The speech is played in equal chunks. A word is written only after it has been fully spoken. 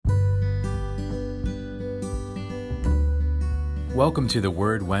Welcome to the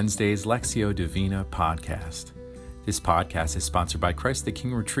Word Wednesdays Lectio Divina podcast. This podcast is sponsored by Christ the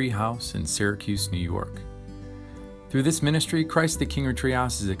King Retreat House in Syracuse, New York. Through this ministry, Christ the King Retreat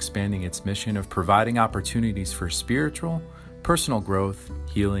House is expanding its mission of providing opportunities for spiritual, personal growth,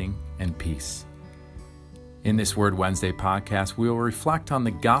 healing, and peace. In this Word Wednesday podcast, we will reflect on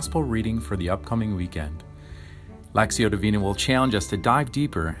the gospel reading for the upcoming weekend. Lectio Divina will challenge us to dive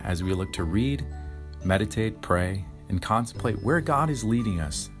deeper as we look to read, meditate, pray, and contemplate where God is leading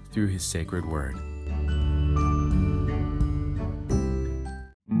us through His sacred word.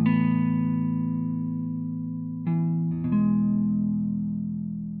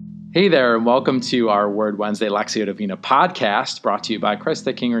 Hey there, and welcome to our Word Wednesday Lectio Divina podcast, brought to you by Christ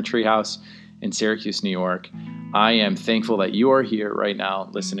the King Retreat House in Syracuse, New York. I am thankful that you are here right now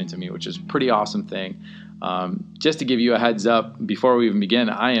listening to me, which is a pretty awesome thing. Just to give you a heads up, before we even begin,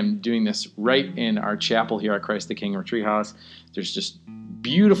 I am doing this right in our chapel here at Christ the King Retreat House. There's just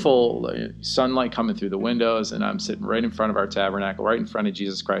beautiful sunlight coming through the windows, and I'm sitting right in front of our tabernacle, right in front of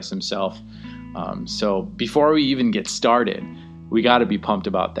Jesus Christ himself. So before we even get started, we got to be pumped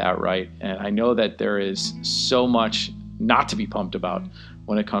about that, right? And I know that there is so much not to be pumped about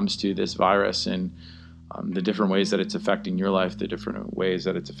when it comes to this virus and the different ways that it's affecting your life, the different ways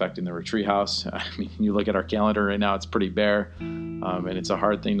that it's affecting the retreat house. I mean, you look at our calendar right now, it's pretty bare, and it's a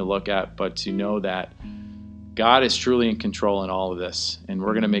hard thing to look at, but to know that God is truly in control in all of this, and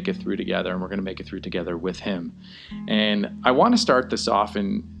we're going to make it through together, and we're going to make it through together with Him. And I want to start this off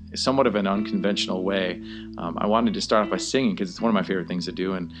in somewhat of an unconventional way. I wanted to start off by singing because it's one of my favorite things to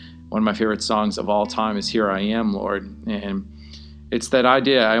do, and one of my favorite songs of all time is Here I Am, Lord. And it's that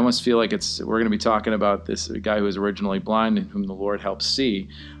idea. I almost feel like we're going to be talking about this guy who was originally blind and whom the Lord helped see.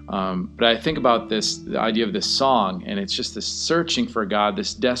 But I think about the idea of this song, and it's just this searching for God,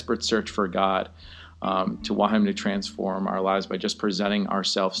 this desperate search for God, to want Him to transform our lives by just presenting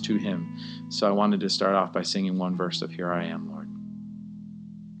ourselves to Him. So I wanted to start off by singing one verse of Here I Am, Lord.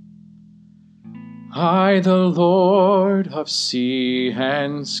 I, the Lord of sea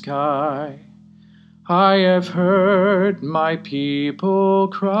and sky, I have heard my people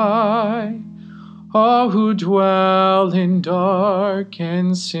cry, all who dwell in dark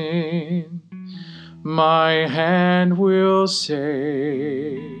and sin, my hand will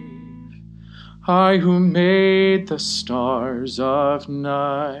save. I who made the stars of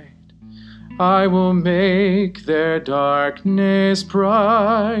night, I will make their darkness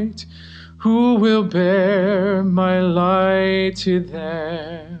bright. Who will bear my light to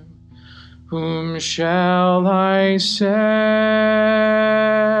them? Whom shall I send?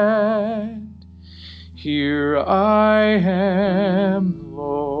 Here I am,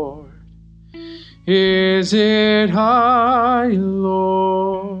 Lord. Is it I,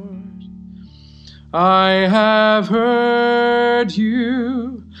 Lord? I have heard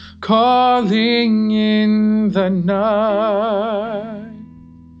you calling in the night.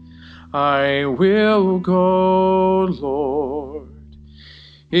 I will go, Lord.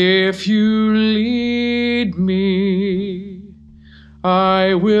 If you lead me,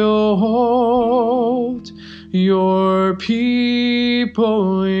 I will hold your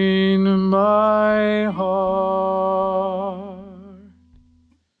people in my heart.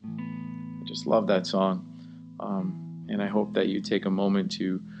 I just love that song. And I hope that you take a moment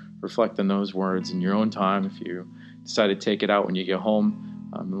to reflect on those words in your own time. If you decide to take it out when you get home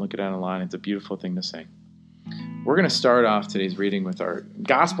and look at it online, it's a beautiful thing to sing. We're going to start off today's reading with our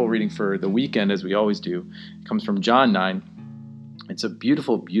gospel reading for the weekend, as we always do. It comes from John 9. It's a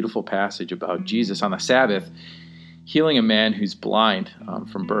beautiful, beautiful passage about Jesus on the Sabbath healing a man who's blind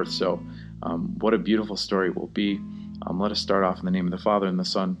from birth. So what a beautiful story it will be. Let us start off in the name of the Father, and the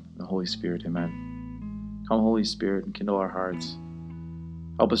Son, and the Holy Spirit. Amen. Come, Holy Spirit, and kindle our hearts.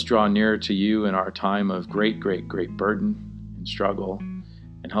 Help us draw nearer to you in our time of great, great, great burden and struggle,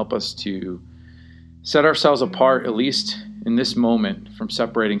 and help us to set ourselves apart, at least in this moment, from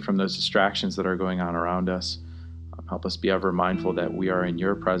separating from those distractions that are going on around us. Help us be ever mindful that we are in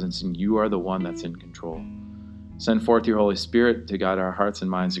your presence and you are the one that's in control. Send forth your Holy Spirit to guide our hearts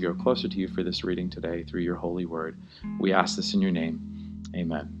and minds to grow closer to you for this reading today through your holy word. We ask this in your name.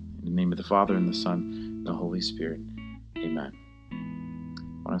 Amen. In the name of the Father, and the Son, and the Holy Spirit. Amen.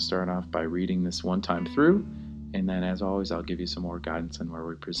 I want to start off by reading this one time through, and then, as always, I'll give you some more guidance on where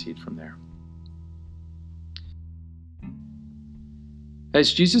we proceed from there.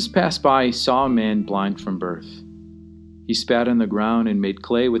 As Jesus passed by, he saw a man blind from birth. He spat on the ground and made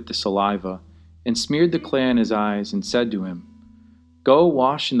clay with the saliva, and smeared the clay on his eyes, and said to him, "Go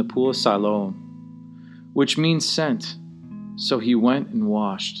wash in the pool of Siloam," which means sent. So he went and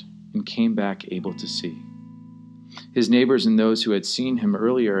washed, and came back able to see. His neighbors and those who had seen him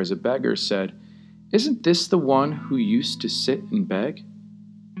earlier as a beggar said, "Isn't this the one who used to sit and beg?"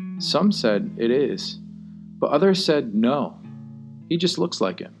 Some said, "It is," but others said, "No, he just looks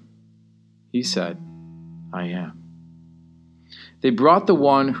like him." He said, "I am." They brought the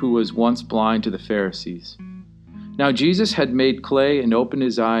one who was once blind to the Pharisees. Now Jesus had made clay and opened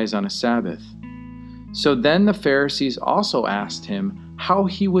his eyes on a Sabbath. So then the Pharisees also asked him how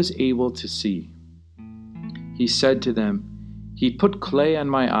he was able to see. He said to them, "He put clay on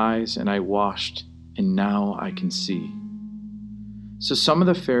my eyes, and I washed, and now I can see." So some of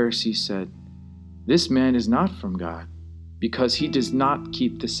the Pharisees said, "This man is not from God, because he does not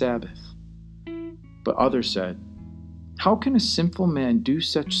keep the Sabbath." But others said, "How can a sinful man do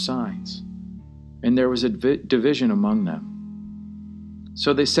such signs?" And there was a division among them.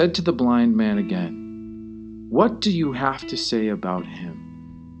 So they said to the blind man again, "What do you have to say about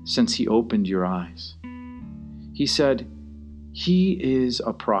him, since he opened your eyes?" He said, "He is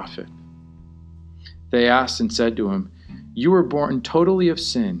a prophet." They asked and said to him, "You were born totally of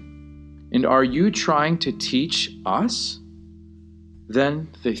sin, and are you trying to teach us?" Then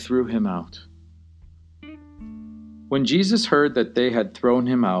they threw him out. When Jesus heard that they had thrown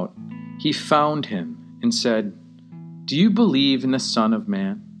him out, he found him and said, "Do you believe in the Son of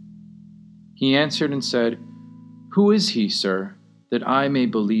Man?" He answered and said, "Who is he, sir, that I may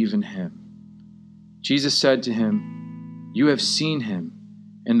believe in him?" Jesus said to him, "You have seen him,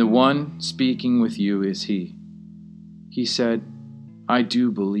 and the one speaking with you is he." He said, "I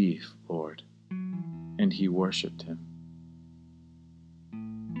do believe, Lord," and he worshipped him.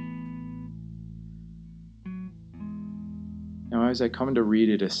 Now, as I come to read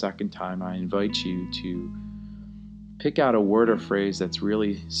it a second time, I invite you to pick out a word or phrase that's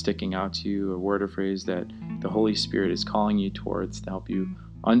really sticking out to you, a word or phrase that the Holy Spirit is calling you towards to help you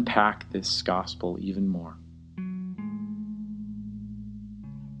unpack this gospel even more.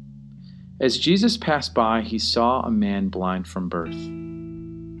 As Jesus passed by, he saw a man blind from birth.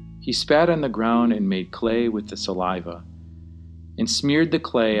 He spat on the ground and made clay with the saliva, and smeared the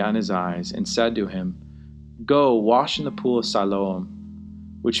clay on his eyes, and said to him, "Go, wash in the pool of Siloam,"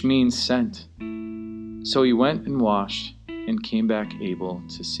 which means sent. So he went and washed, and came back able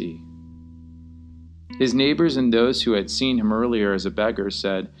to see. His neighbors and those who had seen him earlier as a beggar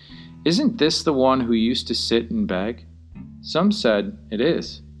said, "Isn't this the one who used to sit and beg?" Some said, "It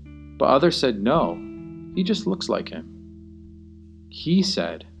is," but others said, "No, he just looks like him." He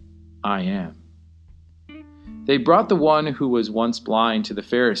said, "I am." They brought the one who was once blind to the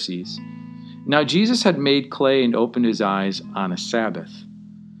Pharisees. Now Jesus had made clay and opened his eyes on a Sabbath.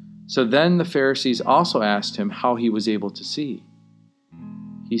 So then the Pharisees also asked him how he was able to see.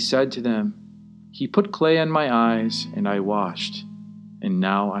 He said to them, "He put clay on my eyes, and I washed, and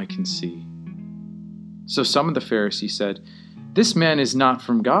now I can see." So some of the Pharisees said, "This man is not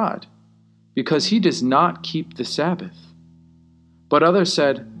from God, because he does not keep the Sabbath." But others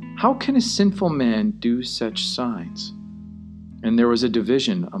said, "How can a sinful man do such signs?" And there was a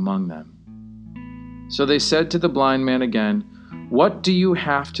division among them. So they said to the blind man again, "What do you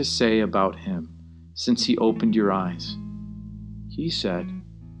have to say about him, since he opened your eyes?" He said,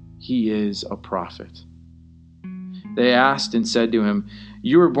 "He is a prophet." They asked and said to him,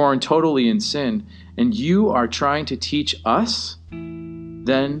 "You were born totally in sin, and you are trying to teach us?"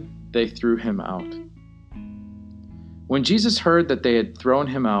 Then they threw him out. When Jesus heard that they had thrown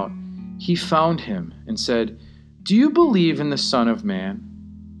him out, he found him and said, "Do you believe in the Son of Man?"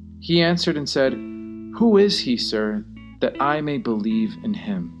 He answered and said, "Who is he, sir, that I may believe in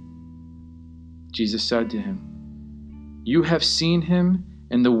him?" Jesus said to him, "You have seen him,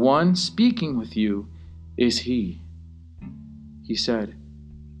 and the one speaking with you is he." He said,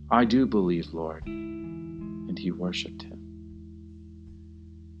 "I do believe, Lord," and he worshipped him.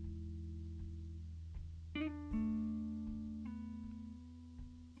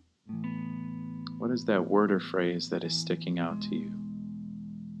 What is that word or phrase that is sticking out to you?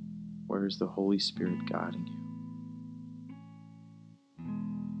 Where is the Holy Spirit guiding you?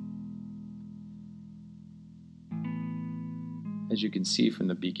 As you can see from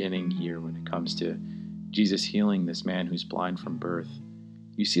the beginning here, when it comes to Jesus healing this man who's blind from birth,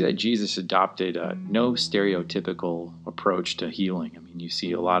 you see that Jesus adopted no stereotypical approach to healing. I mean, you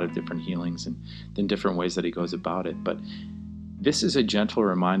see a lot of different healings and then different ways that he goes about it. But this is a gentle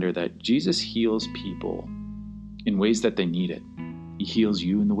reminder that Jesus heals people in ways that they need it. He heals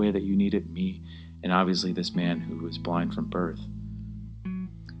you in the way that you need it, me, and obviously this man who was blind from birth.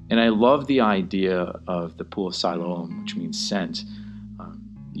 And I love the idea of the pool of Siloam, which means sent.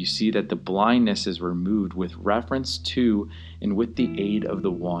 You see that the blindness is removed with reference to and with the aid of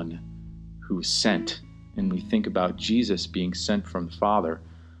the one who sent and we think about Jesus being sent by the Father,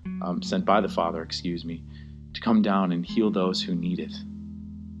 to come down and heal those who need it.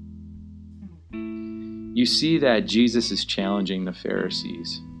 You see that Jesus is challenging the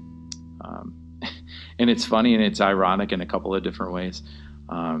Pharisees. And it's funny and it's ironic in a couple of different ways.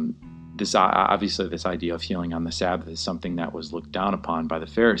 This idea of healing on the Sabbath is something that was looked down upon by the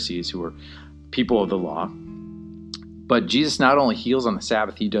Pharisees, who were people of the law. But Jesus not only heals on the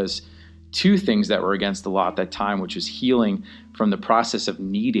Sabbath, he does two things that were against the law at that time, which was healing from the process of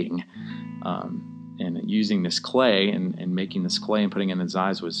kneading, and using this clay and making this clay and putting it in his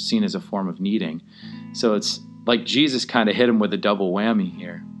eyes was seen as a form of kneading. So it's like Jesus kind of hit him with a double whammy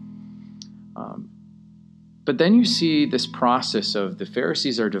here. But then you see this process of the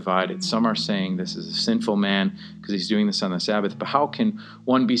Pharisees are divided. Some are saying this is a sinful man because he's doing this on the Sabbath. But how can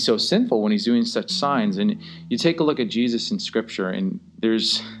one be so sinful when he's doing such signs? And you take a look at Jesus in Scripture, and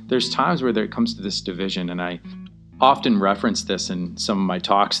there's times where there comes to this division. And I often reference this in some of my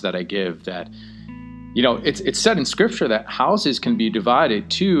talks that I give, that it's said in Scripture that houses can be divided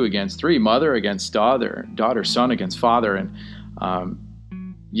 2 against 3, mother against daughter, son against father. And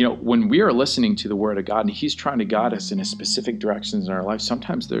when we are listening to the Word of God and He's trying to guide us in a specific directions in our life,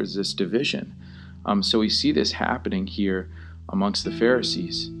 sometimes there's this division. So we see this happening here amongst the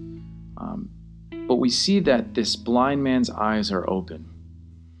Pharisees. But we see that this blind man's eyes are open.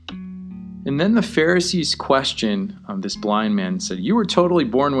 And then the Pharisees question this blind man and said, "You were totally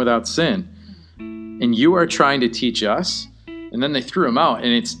born without sin, and you are trying to teach us?" And then they threw him out.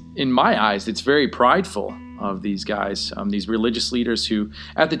 And it's, in my eyes, it's very prideful of these guys, these religious leaders who,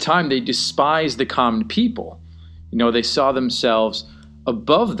 at the time, they despised the common people. They saw themselves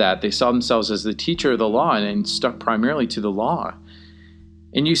above that. They saw themselves as the teacher of the law and stuck primarily to the law.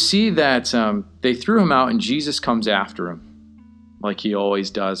 And you see that they threw him out, and Jesus comes after him, like he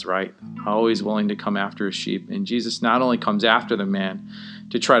always does, right? Always willing to come after his sheep. And Jesus not only comes after the man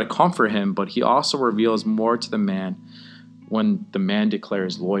to try to comfort him, but he also reveals more to the man when the man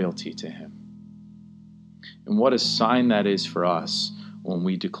declares loyalty to him. And what a sign that is for us when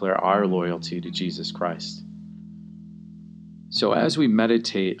we declare our loyalty to Jesus Christ. So as we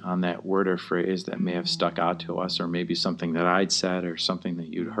meditate on that word or phrase that may have stuck out to us, or maybe something that I'd said or something that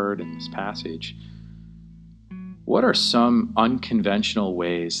you'd heard in this passage, what are some unconventional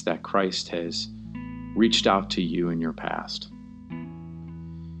ways that Christ has reached out to you in your past?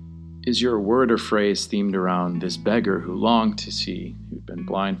 Is your word or phrase themed around this beggar who longed to see, who'd been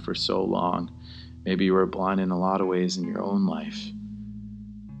blind for so long? Maybe you were blind in a lot of ways in your own life,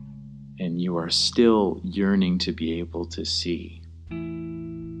 and you are still yearning to be able to see.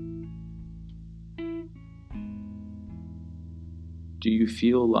 Do you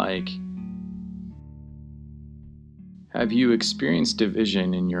feel like, have you experienced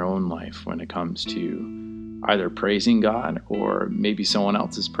division in your own life when it comes to either praising God, or maybe someone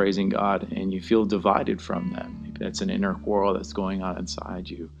else is praising God and you feel divided from them? Maybe that's an inner quarrel that's going on inside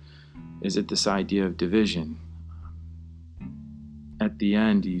you. Is it this idea of division? At the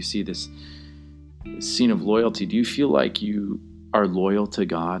end, do you see this scene of loyalty? Do you feel like you are loyal to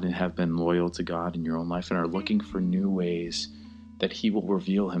God and have been loyal to God in your own life and are looking for new ways that He will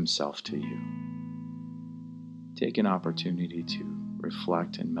reveal Himself to you? Take an opportunity to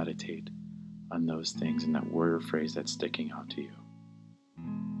reflect and meditate on those things and that word or phrase that's sticking out to you.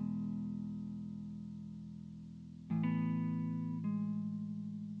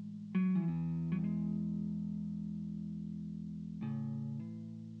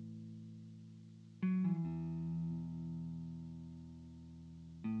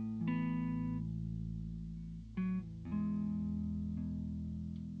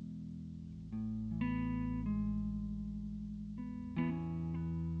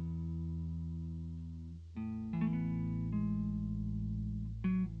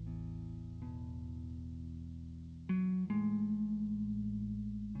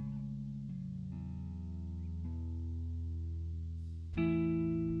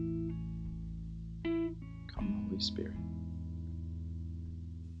 Spirit.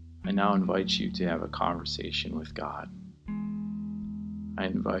 I now invite you to have a conversation with God. I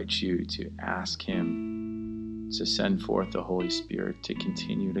invite you to ask Him to send forth the Holy Spirit to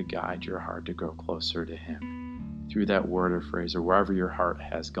continue to guide your heart to grow closer to Him through that word or phrase, or wherever your heart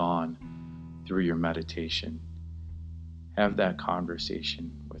has gone through your meditation. Have that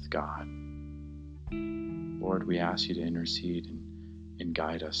conversation with God. Lord, we ask you to intercede and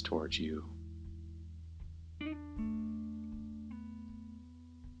guide us towards you.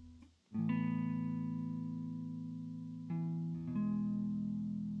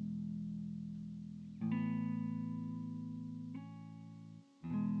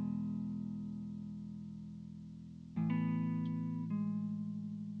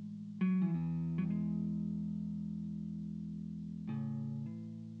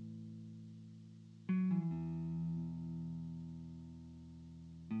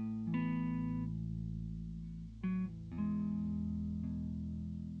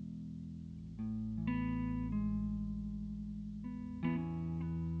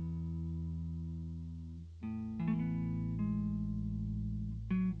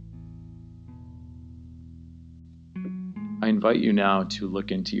 I invite you now to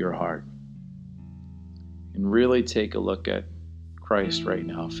look into your heart and really take a look at Christ right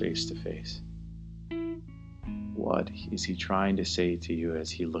now, face to face. What is he trying to say to you as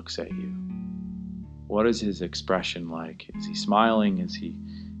he looks at you? What is his expression like? Is he smiling? Is he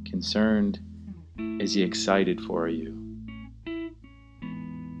concerned? Is he excited for you?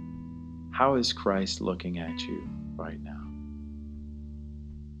 How is Christ looking at you right now?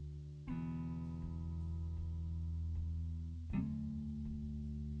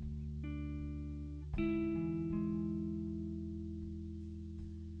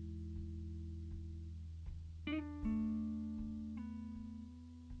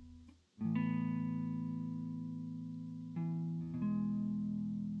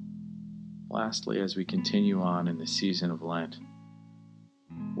 Lastly, as we continue on in the season of Lent,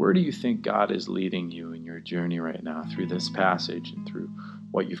 where do you think God is leading you in your journey right now through this passage and through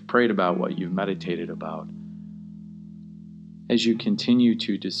what you've prayed about, what you've meditated about? As you continue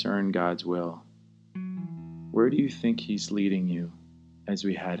to discern God's will, where do you think he's leading you as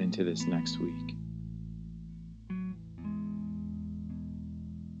we head into this next week?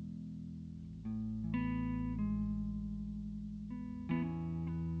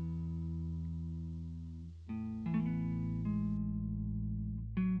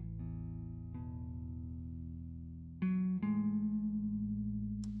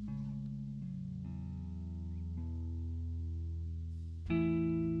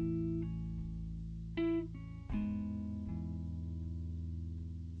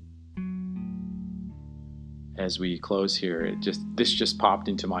 As we close here, this just popped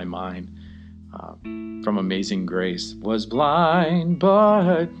into my mind from Amazing Grace. Was blind,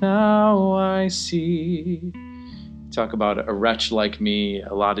 but now I see. Talk about a wretch like me,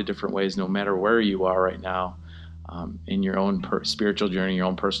 a lot of different ways, no matter where you are right now, in your own spiritual journey, your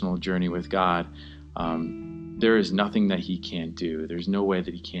own personal journey with God. There is nothing that he can't do. There's no way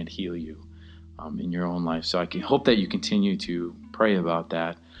that he can't heal you in your own life. So I can hope that you continue to pray about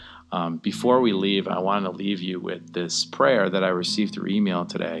that. Before we leave, I want to leave you with this prayer that I received through email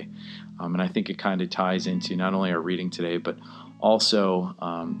today. And I think it kind of ties into not only our reading today, but also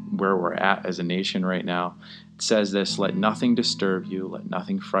where we're at as a nation right now. It says this: "Let nothing disturb you, let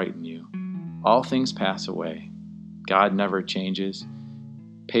nothing frighten you. All things pass away. God never changes.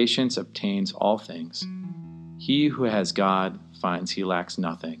 Patience obtains all things. He who has God finds he lacks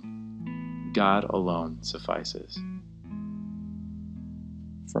nothing. God alone suffices."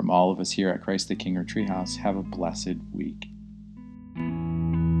 From all of us here at Christ the King or Treehouse, have a blessed week.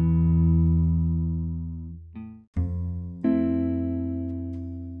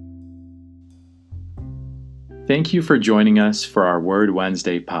 Thank you for joining us for our Word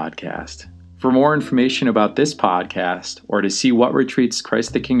Wednesday podcast. For more information about this podcast, or to see what retreats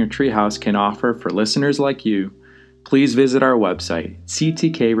Christ the King or Treehouse can offer for listeners like you, please visit our website,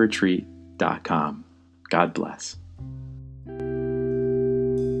 ctkretreat.com. God bless.